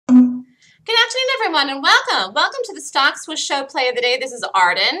Good afternoon, everyone, and welcome. Welcome to the Stock Swoosh Show Play of the Day. This is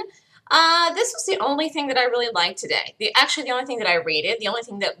Rden. This was the only thing that I really liked today. Actually, the only thing that I rated, the only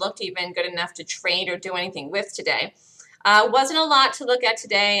thing that looked even good enough to trade or do anything with today. Wasn't a lot to look at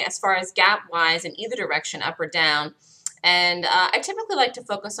today as far as gap-wise in either direction, up or down. And I typically like to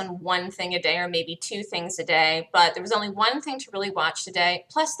focus on one thing a day or maybe two things a day, but there was only one thing to really watch today,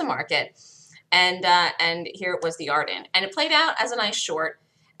 plus the market. And here it was the Rden. And it played out as a nice short.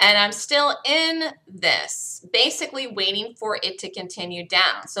 And I'm still in this, basically waiting for it to continue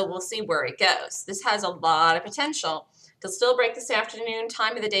down. So we'll see where it goes. This has a lot of potential to still break this afternoon.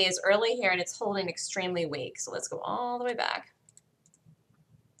 Time of the day is early here, and it's holding extremely weak. So let's go all the way back.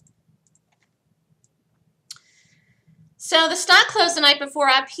 So the stock closed the night before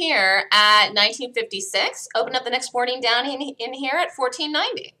up here at 1956. Opened up the next morning down in here at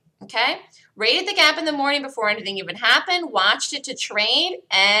 1490. Okay, rated the gap in the morning before anything even happened, watched it to trade,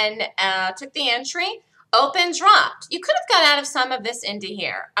 and took the entry. Open, dropped. You could have got out of some of this into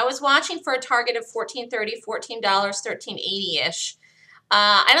here. I was watching for a target of $14.30, $14, $13.80-ish.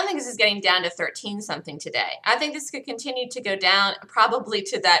 I don't think this is getting down to 13 something today. I think this could continue to go down probably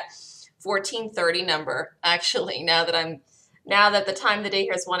to that 14.30 number, actually, now that the time of the day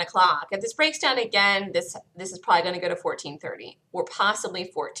here is 1 o'clock. If this breaks down again, this is probably going to go to 14.30 or possibly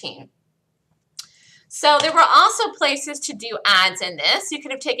 14. So there were also places to do ads in this. You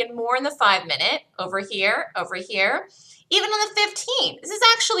could have taken more in the 5-minute, over here, even on the 15. This is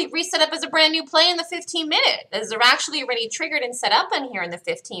actually reset up as a brand new play in the 15-minute. These are actually already triggered and set up in here in the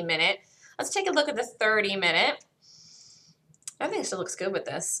 15-minute. Let's take a look at the 30-minute. I think it still looks good with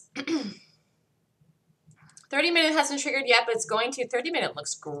this. 30-minute hasn't triggered yet, but it's going to. 30-minute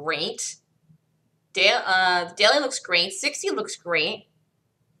looks great. Daily looks great. 60 looks great.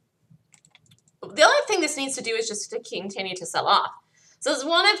 The only thing this needs to do is just to continue to sell off. So there's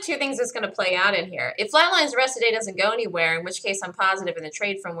one of two things that's going to play out in here. If flatlines the rest of the day doesn't go anywhere, in which case I'm positive in the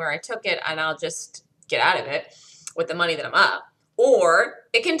trade from where I took it, and I'll just get out of it with the money that I'm up. Or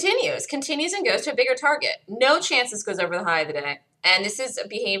it continues and goes to a bigger target. No chance this goes over the high of the day. And this has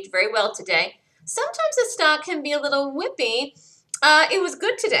behaved very well today. Sometimes the stock can be a little whippy. It was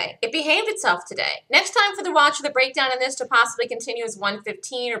good today. It behaved itself today. Next time for the watch of the breakdown in this to possibly continue is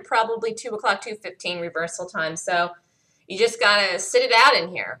 1:15 or probably 2 o'clock, 2:15 reversal time. So you just got to sit it out in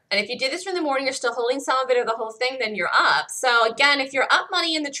here. And if you did this in the morning, you're still holding some of it or the whole thing, then you're up. So again, if you're up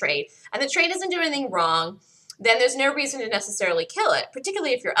money in the trade and the trade doesn't do anything wrong, then there's no reason to necessarily kill it,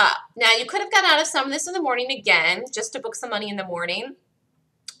 particularly if you're up. Now, you could have got out of some of this in the morning again, just to book some money in the morning.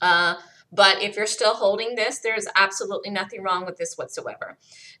 But if you're still holding this, there's absolutely nothing wrong with this whatsoever.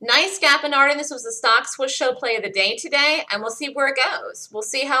 Nice gap in Rden. This was the Stock Swoosh Show Play of the Day today, and we'll see where it goes. We'll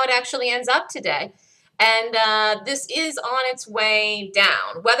see how it actually ends up today. And this is on its way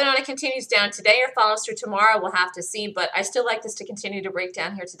down. Whether or not it continues down today or follows through tomorrow, we'll have to see. But I still like this to continue to break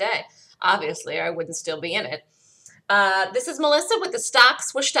down here today. Obviously, I wouldn't still be in it. This is Melissa with the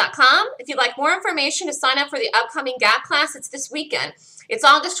StockSwoosh.com. If you'd like more information to sign up for the upcoming gap class, it's this weekend. It's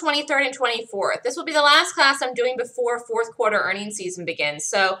August 23rd and 24th. This will be the last class I'm doing before fourth quarter earnings season begins.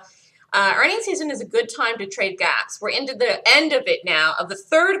 So earnings season is a good time to trade gaps. We're into the end of it now, of the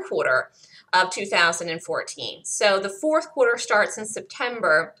third quarter of 2014. So the fourth quarter starts in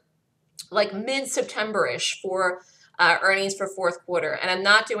September, like mid-September-ish for earnings for fourth quarter. And I'm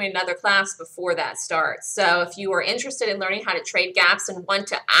not doing another class before that starts. So if you are interested in learning how to trade gaps and want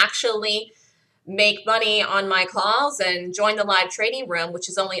to actually make money on my calls and join the live trading room, which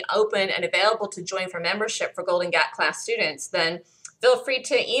is only open and available to join for membership for Golden Gap class students, then feel free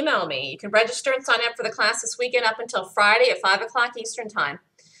to email me. You can register and sign up for the class this weekend up until Friday at 5 o'clock Eastern time.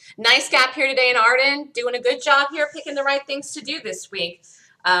 Nice gap here today in Rden. Doing a good job here, picking the right things to do this week.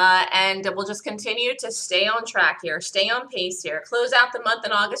 And we'll just continue to stay on track here, stay on pace here, close out the month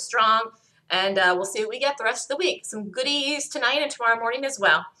in August strong, and we'll see what we get the rest of the week. Some goodies tonight and tomorrow morning as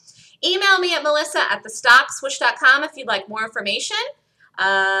well. Email me at melissa@thestockswoosh.com if you'd like more information,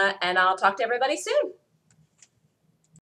 and I'll talk to everybody soon.